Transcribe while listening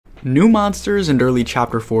New monsters and early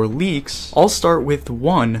Chapter 4 leaks all start with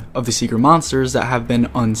one of the secret monsters that have been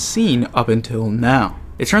unseen up until now.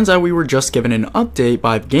 It turns out we were just given an update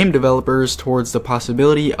by the game developers towards the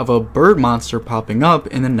possibility of a bird monster popping up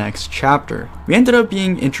in the next chapter. We ended up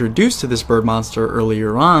being introduced to this bird monster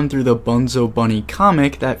earlier on through the Bunzo Bunny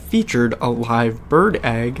comic that featured a live bird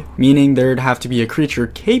egg, meaning there'd have to be a creature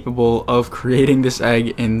capable of creating this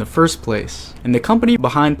egg in the first place. And the company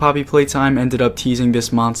behind Poppy Playtime ended up teasing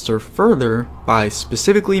this monster further by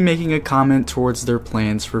specifically making a comment towards their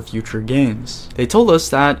plans for future games. They told us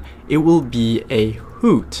that it will be a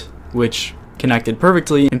hoot, which connected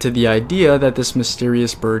perfectly into the idea that this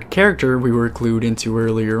mysterious bird character we were clued into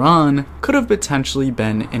earlier on could have potentially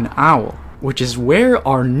been an owl, which is where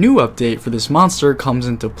our new update for this monster comes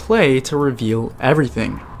into play to reveal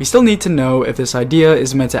everything. We still need to know if this idea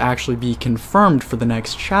is meant to actually be confirmed for the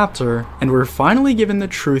next chapter, and we're finally given the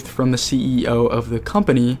truth from the CEO of the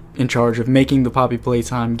company in charge of making the Poppy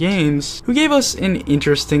Playtime games, who gave us an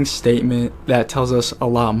interesting statement that tells us a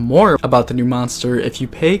lot more about the new monster if you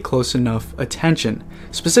pay close enough attention.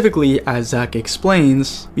 Specifically, as Zach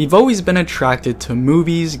explains, we've always been attracted to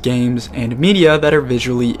movies, games, and media that are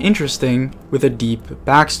visually interesting with a deep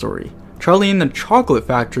backstory. Charlie and the Chocolate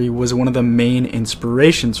Factory was one of the main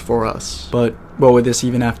inspirations for us, but what would this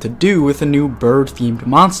even have to do with a new bird-themed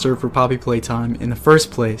monster for Poppy Playtime in the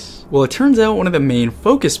first place? Well, it turns out one of the main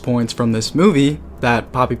focus points from this movie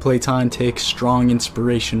that Poppy Playtime takes strong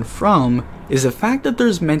inspiration from is the fact that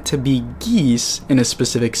there's meant to be geese in a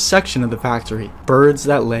specific section of the factory, birds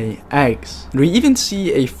that lay eggs. And we even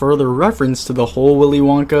see a further reference to the whole Willy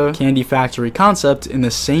Wonka candy factory concept in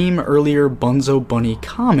the same earlier Bunzo Bunny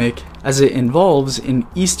comic, as it involves an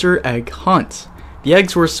Easter egg hunt. The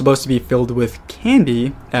eggs were supposed to be filled with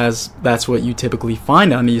candy, as that's what you typically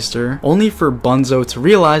find on Easter, only for Bunzo to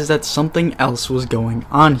realize that something else was going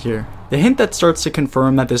on here. The hint that starts to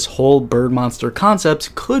confirm that this whole bird monster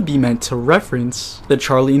concept could be meant to reference the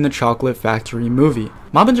Charlie and the Chocolate Factory movie.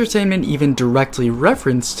 Mob Entertainment even directly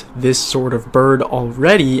referenced this sort of bird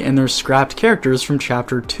already in their scrapped characters from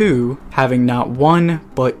Chapter 2, having not one,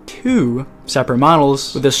 but two separate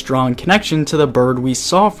models with a strong connection to the bird we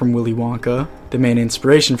saw from Willy Wonka, the main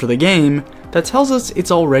inspiration for the game, that tells us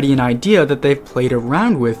it's already an idea that they've played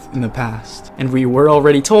around with in the past. And we were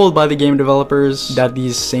already told by the game developers that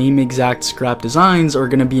these same exact scrap designs are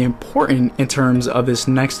going to be important in terms of this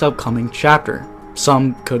next upcoming chapter.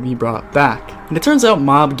 Some could be brought back. And it turns out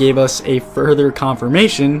Mob gave us a further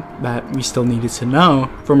confirmation that we still needed to know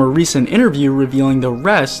from a recent interview revealing the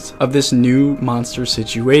rest of this new monster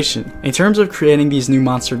situation. In terms of creating these new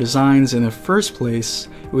monster designs in the first place,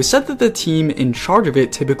 it was said that the team in charge of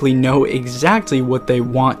it typically know exactly what they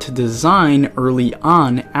want to design early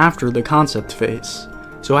on after the concept phase.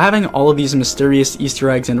 So having all of these mysterious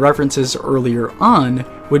Easter eggs and references earlier on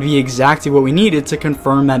would be exactly what we needed to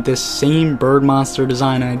confirm that this same bird monster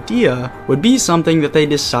design idea would be something that they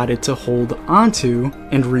decided to hold onto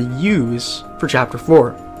and reuse for Chapter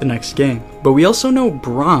 4, the next game. But we also know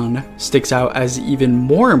Bron sticks out as even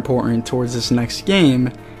more important towards this next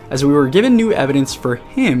game, as we were given new evidence for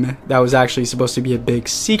him that was actually supposed to be a big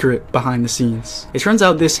secret behind the scenes. It turns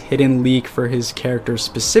out this hidden leak for his character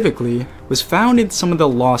specifically was found in some of the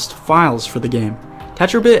lost files for the game.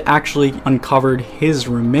 Tetrabit actually uncovered his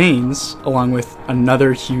remains, along with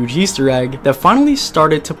another huge Easter egg that finally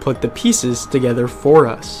started to put the pieces together for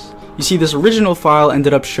us. You see, this original file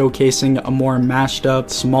ended up showcasing a more mashed up,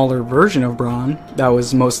 smaller version of Bron that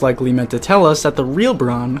was most likely meant to tell us that the real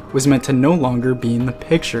Bron was meant to no longer be in the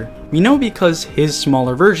picture. We know because his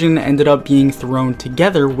smaller version ended up being thrown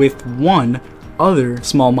together with one other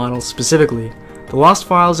small model specifically. The lost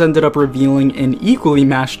files ended up revealing an equally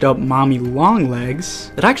mashed up Mommy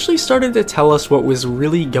Longlegs that actually started to tell us what was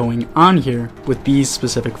really going on here with these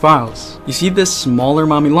specific files. You see, this smaller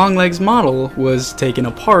Mommy Longlegs model was taken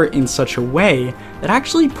apart in such a way that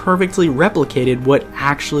actually perfectly replicated what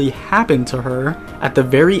actually happened to her at the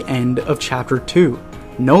very end of Chapter 2.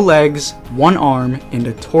 No legs, one arm, and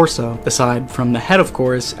a torso, aside from the head of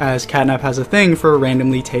course, as Catnap has a thing for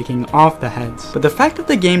randomly taking off the heads. But the fact that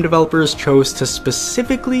the game developers chose to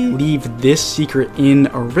specifically leave this secret in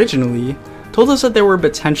originally told us that they were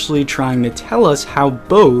potentially trying to tell us how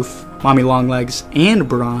both Mommy Longlegs and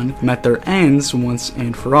Bron met their ends once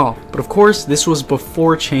and for all. But of course, this was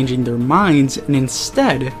before changing their minds and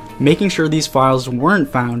instead making sure these files weren't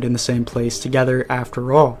found in the same place together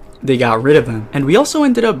after all. They got rid of them. And we also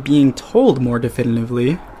ended up being told more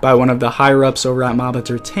definitively by one of the higher-ups over at Mob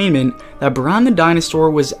Entertainment that Bron the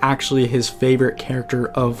Dinosaur was actually his favorite character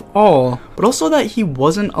of all, but also that he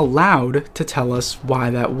wasn't allowed to tell us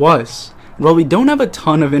why that was. While we don't have a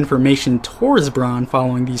ton of information towards Bron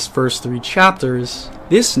following these first 3 chapters,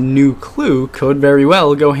 this new clue could very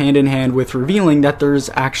well go hand in hand with revealing that there's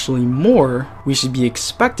actually more we should be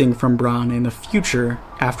expecting from Bron in the future,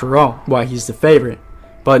 after all, why he's the favorite.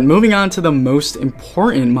 But moving on to the most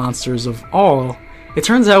important monsters of all, it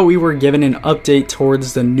turns out we were given an update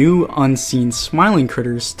towards the new unseen smiling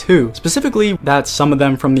critters too. Specifically, that some of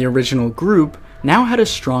them from the original group now had a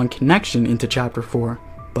strong connection into Chapter 4.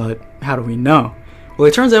 But how do we know? Well,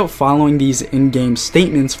 it turns out following these in-game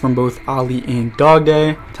statements from both Ollie and Dog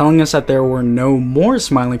Day, telling us that there were no more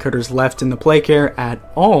smiling critters left in the play care at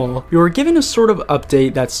all, we were given a sort of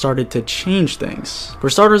update that started to change things. For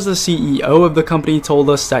starters, the CEO of the company told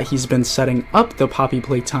us that he's been setting up the Poppy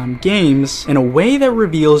Playtime games in a way that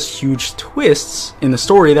reveals huge twists in the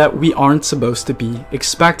story that we aren't supposed to be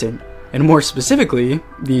expecting. And more specifically,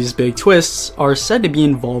 these big twists are said to be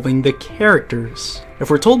involving the characters. If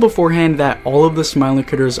we're told beforehand that all of the smiling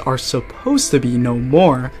critters are supposed to be no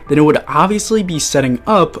more, then it would obviously be setting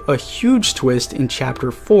up a huge twist in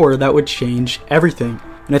Chapter 4 that would change everything.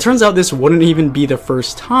 And it turns out this wouldn't even be the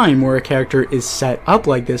first time where a character is set up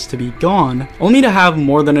like this to be gone, only to have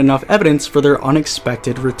more than enough evidence for their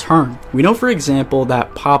unexpected return. We know, for example,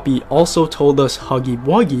 that Poppy also told us Huggy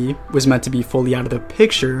Wuggy was meant to be fully out of the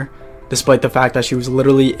picture, despite the fact that she was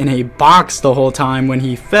literally in a box the whole time when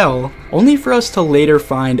he fell, only for us to later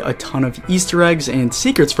find a ton of Easter eggs and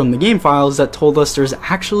secrets from the game files that told us there's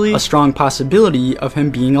actually a strong possibility of him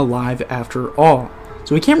being alive after all.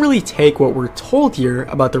 So we can't really take what we're told here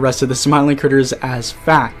about the rest of the smiling critters as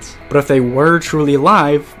fact. But if they were truly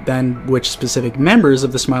alive, then which specific members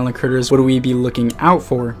of the smiling critters would we be looking out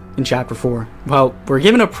for in Chapter 4? Well, we're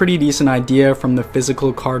given a pretty decent idea from the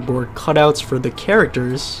physical cardboard cutouts for the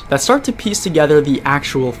characters that start to piece together the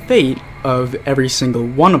actual fate of every single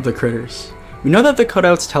one of the critters. We know that the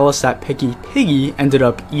cutouts tell us that Picky Piggy ended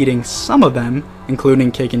up eating some of them,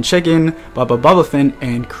 including Cake and Chicken, Bubba Bubblefin,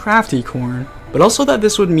 and Crafty Corn, but also that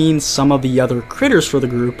this would mean some of the other critters for the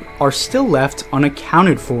group are still left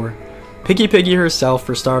unaccounted for. Picky Piggy herself,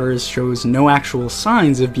 for starters, shows no actual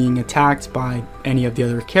signs of being attacked by any of the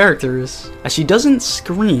other characters, as she doesn't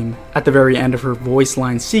scream at the very end of her voice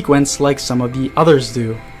line sequence like some of the others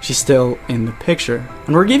do. She's still in the picture.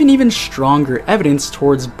 And we're given even stronger evidence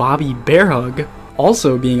towards Bobby Bearhug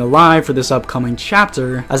also being alive for this upcoming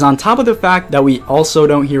chapter, as on top of the fact that we also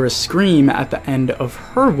don't hear a scream at the end of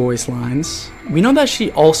her voice lines, we know that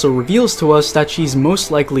she also reveals to us that she's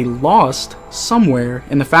most likely lost somewhere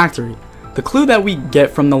in the factory. The clue that we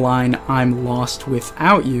get from the line, "I'm lost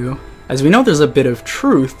without you," as we know there's a bit of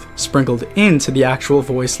truth sprinkled into the actual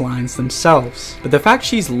voice lines themselves. But the fact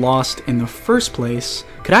she's lost in the first place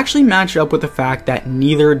could actually match up with the fact that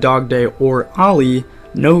neither Dog Day or Ollie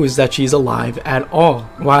knows that she's alive at all.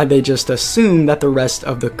 Why they just assume that the rest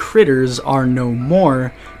of the critters are no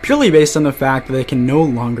more, purely based on the fact that they can no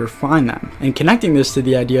longer find them. And connecting this to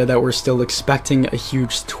the idea that we're still expecting a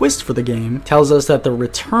huge twist for the game tells us that the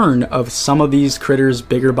return of some of these critters'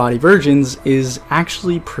 bigger body versions is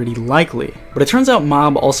actually pretty likely. But it turns out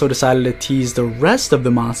Mob also decided to tease the rest of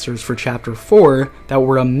the monsters for Chapter 4 that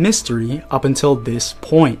were a mystery up until this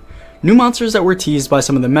point. New monsters that were teased by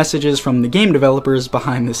some of the messages from the game developers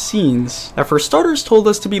behind the scenes that for starters told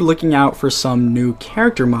us to be looking out for some new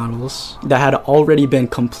character models that had already been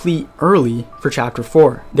complete early for Chapter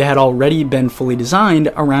 4. They had already been fully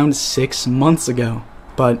designed around 6 months ago.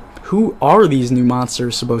 But who are these new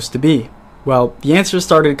monsters supposed to be? Well, the answers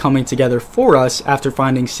started coming together for us after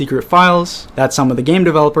finding secret files that some of the game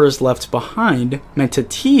developers left behind meant to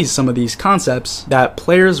tease some of these concepts that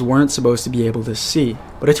players weren't supposed to be able to see.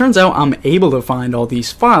 But it turns out I'm able to find all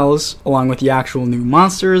these files along with the actual new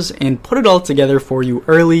monsters and put it all together for you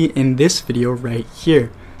early in this video right here.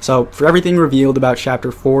 So for everything revealed about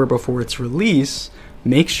Chapter 4 before its release,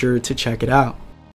 make sure to check it out.